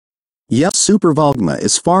Yellowstone Supervolcano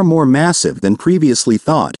is far more massive than previously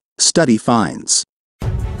thought, study finds.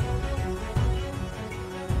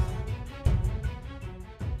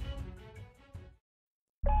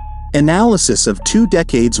 Analysis of 2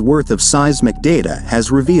 decades worth of seismic data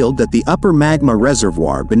has revealed that the upper magma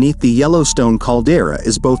reservoir beneath the Yellowstone Caldera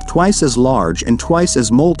is both twice as large and twice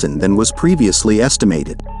as molten than was previously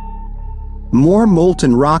estimated. More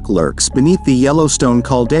molten rock lurks beneath the Yellowstone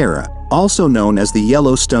Caldera, also known as the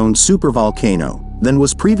Yellowstone Supervolcano, than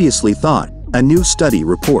was previously thought, a new study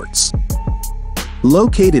reports.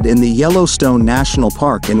 Located in the Yellowstone National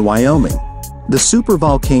Park in Wyoming, the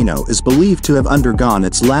supervolcano is believed to have undergone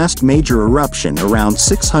its last major eruption around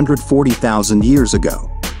 640,000 years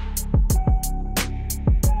ago.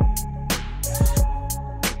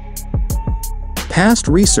 Past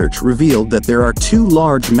research revealed that there are 2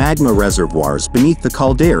 large magma reservoirs beneath the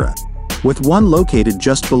caldera, with one located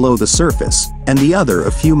just below the surface, and the other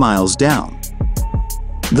a few miles down.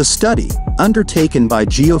 The study, undertaken by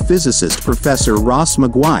geophysicist Professor Ross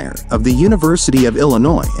McGuire of the University of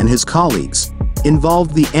Illinois and his colleagues,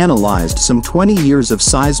 involved analyzed some 20 years of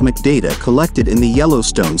seismic data collected in the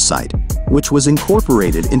Yellowstone site, which was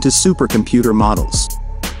incorporated into supercomputer models.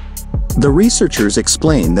 The researchers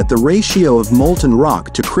explain that the ratio of molten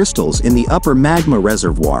rock to crystals in the upper magma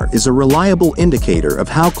reservoir is a reliable indicator of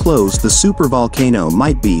how close the supervolcano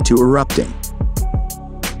might be to erupting.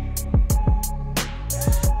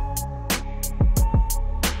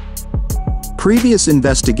 Previous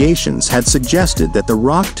investigations had suggested that the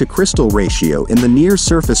rock-to-crystal ratio in the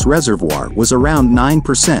near-surface reservoir was around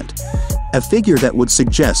 9%, a figure that would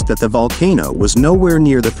suggest that the volcano was nowhere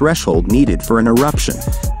near the threshold needed for an eruption.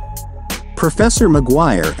 Professor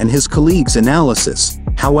McGuire and his colleagues' analysis,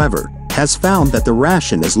 however, has found that the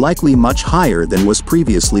ration is likely much higher than was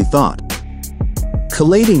previously thought.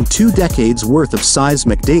 Collating 2 decades worth of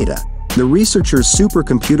seismic data, the researchers'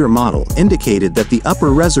 supercomputer model indicated that the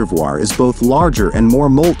upper reservoir is both larger and more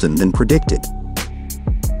molten than predicted.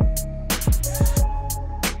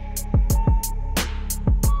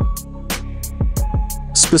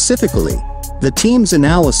 Specifically, the team's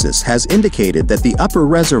analysis has indicated that the upper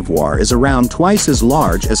reservoir is around twice as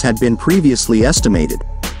large as had been previously estimated,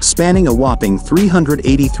 spanning a whopping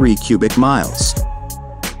 383 cubic miles.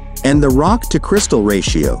 And the rock-to-crystal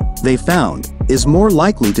ratio, they found, is more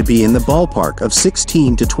likely to be in the ballpark of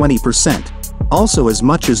 16 to 20%, also as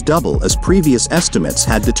much as double as previous estimates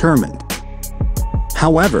had determined.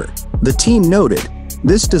 However, the team noted,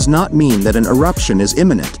 this does not mean that an eruption is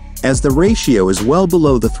imminent, as the ratio is well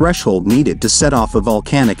below the threshold needed to set off a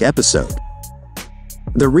volcanic episode.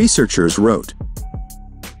 The researchers wrote,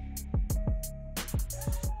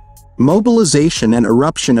 "Mobilization and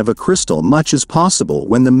eruption of a crystal much is possible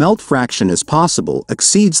when the melt fraction is possible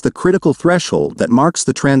exceeds the critical threshold that marks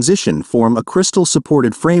the transition from a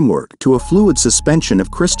crystal-supported framework to a fluid suspension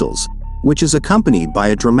of crystals, which is accompanied by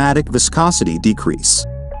a dramatic viscosity decrease."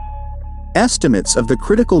 Estimates of the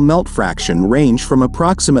critical melt fraction range from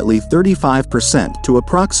approximately 35% to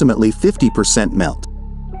approximately 50% melt.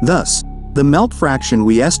 Thus, the melt fraction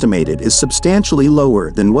we estimated is substantially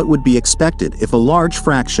lower than what would be expected if a large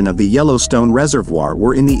fraction of the Yellowstone reservoir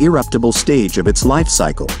were in the eruptible stage of its life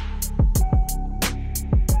cycle.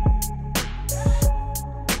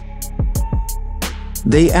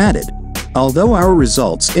 They added, "Although our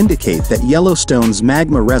results indicate that Yellowstone's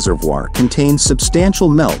magma reservoir contains substantial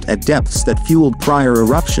melt at depths that fueled prior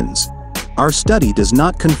eruptions, our study does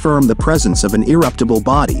not confirm the presence of an eruptible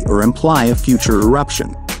body or imply a future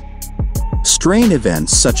eruption. Strain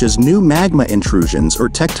events such as new magma intrusions or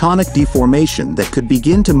tectonic deformation that could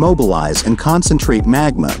begin to mobilize and concentrate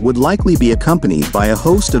magma would likely be accompanied by a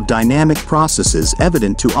host of dynamic processes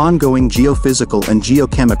evident to ongoing geophysical and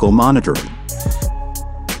geochemical monitoring."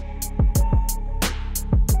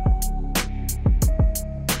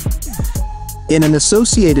 In an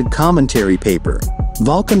associated commentary paper,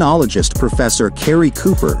 volcanologist Professor Kerry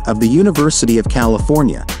Cooper of the University of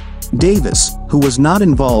California, Davis, who was not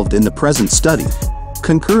involved in the present study,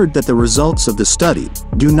 concurred that the results of the study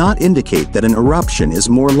do not indicate that an eruption is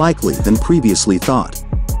more likely than previously thought.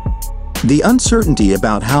 The uncertainty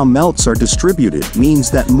about how melts are distributed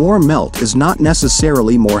means that more melt is not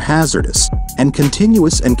necessarily more hazardous, and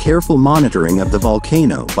continuous and careful monitoring of the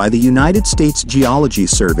volcano by the United States Geology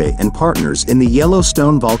Survey and partners in the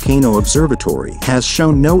Yellowstone Volcano Observatory has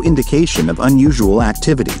shown no indication of unusual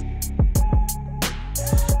activity.